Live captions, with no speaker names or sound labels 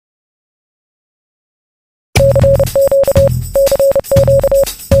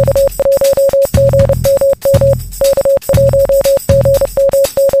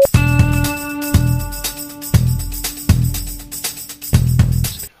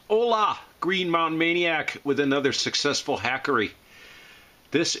Hola, Green Mountain Maniac with another successful hackery.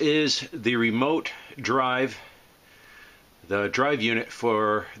 This is the remote drive, the drive unit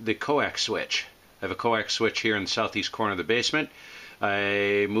for the Coax switch. I have a Coax switch here in the southeast corner of the basement.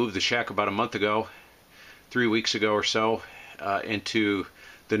 I moved the shack about a month ago, 3 weeks ago or so, into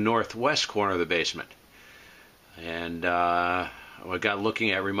the northwest corner of the basement. And I got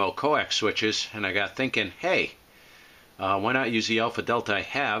looking at remote Coax switches, and I got thinking, hey, why not use the alpha delta I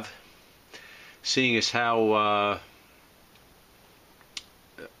have, seeing as how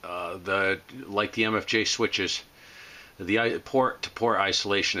like the MFJ switches, the port-to-port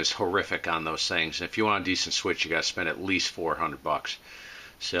isolation is horrific on those things. If you want a decent switch, you got to spend at least $400.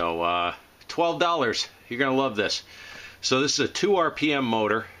 So $12. You're gonna love this. So this is a 2 RPM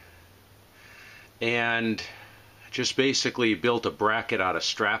motor, and just basically built a bracket out of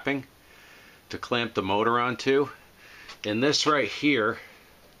strapping to clamp the motor onto. And this right here,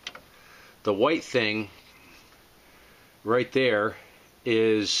 the white thing right there,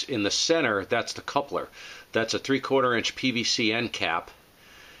 is in the center. That's the coupler. That's a 3/4 inch PVC end cap,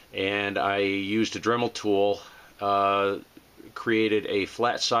 and I used a Dremel tool, created a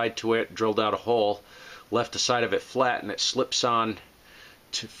flat side to it, drilled out a hole, left the side of it flat, and it slips on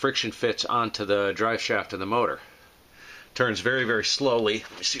to friction fits onto the drive shaft of the motor. Turns very, very slowly.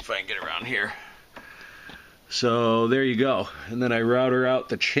 Let me see if I can get around here. So there you go. And then I router out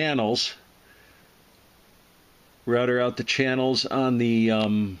the channels. Router out the channels on the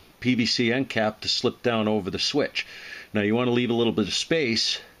PVC end cap to slip down over the switch. Now you want to leave a little bit of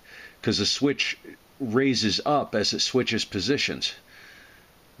space because the switch raises up as it switches positions.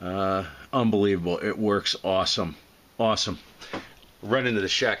 Unbelievable. It works awesome. Awesome. Run into the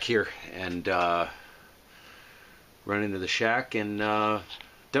shack here and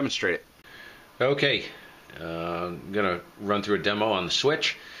demonstrate it. Okay. I'm going to run through a demo on the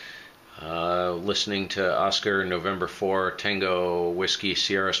switch. Listening to Oscar November 4 Tango Whiskey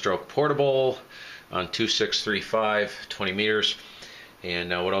Sierra Stroke Portable on 2635, 20 meters.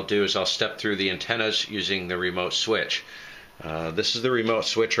 And what I'll do is I'll step through the antennas using the remote switch. This is the remote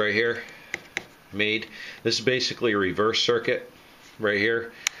switch right here made. This is basically a reverse circuit right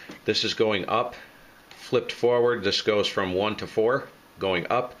here. This is going up, flipped forward. This goes from 1 to 4, going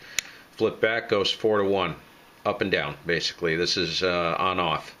up. Flip back, goes 4 to 1, up and down. Basically, this is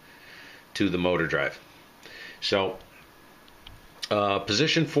on-off to the motor drive. So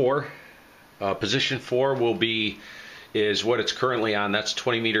position 4 is what it's currently on. That's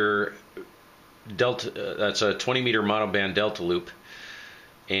 20 meter delta. That's a 20 meter monoband delta loop.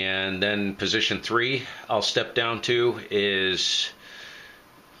 And then position 3 I'll step down to is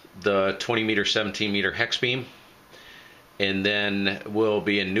the 20 meter 17 meter hex beam. And then we'll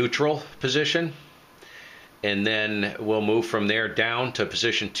be in neutral position, and then we'll move from there down to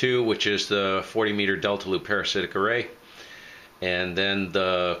position 2, which is the 40 meter delta loop parasitic array, and then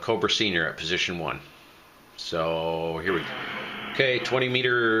the Cobra Senior at position 1. So here we go. Okay, 20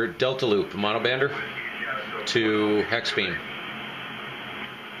 meter delta loop monobander to hex beam.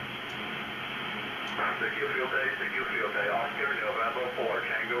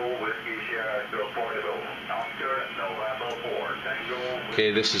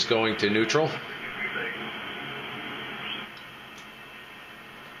 Okay, this is going to neutral.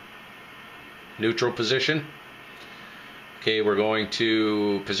 Neutral position. Okay, we're going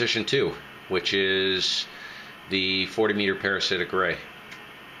to position 2, which is the 40 meter parasitic array.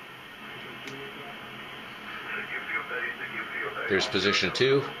 There's position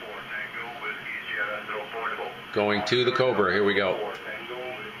 2. Going to the Cobra. Here we go.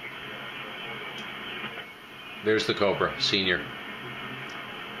 There's the Cobra Senior.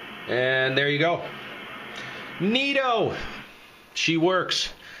 And there you go. Neato! She works.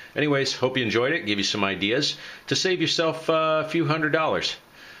 Anyways, hope you enjoyed it. Give you some ideas to save yourself a few $100s.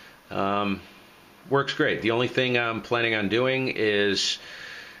 Works great. The only thing I'm planning on doing is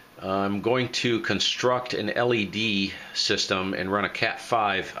I'm going to construct an LED system and run a Cat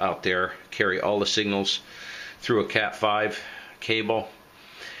 5 out there, carry all the signals through a Cat 5 cable,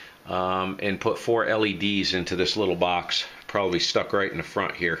 and put 4 LEDs into this little box, probably stuck right in the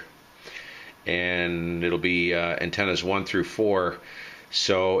front here. And it'll be antennas 1 through 4.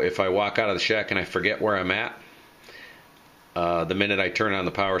 So if I walk out of the shack and I forget where I'm at, the minute I turn on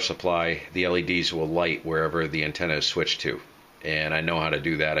the power supply, the LEDs will light wherever the antenna is switched to. And I know how to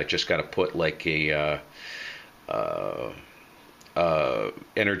do that. I just got to put like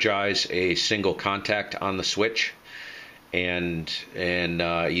energize a single contact on the switch, and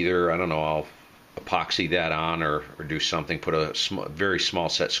either, I don't know, I'll epoxy that on or do something, put a very small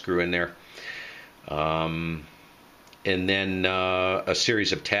set screw in there. and then a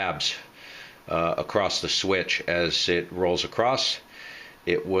series of tabs across the switch. As it rolls across,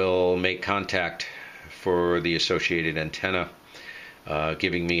 it will make contact for the associated antenna,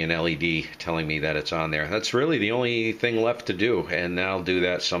 giving me an LED telling me that it's on there. That's really the only thing left to do, and I'll do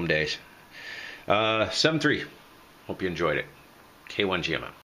that some days. 7.3. Hope you enjoyed it.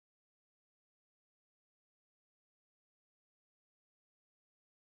 K1GMM.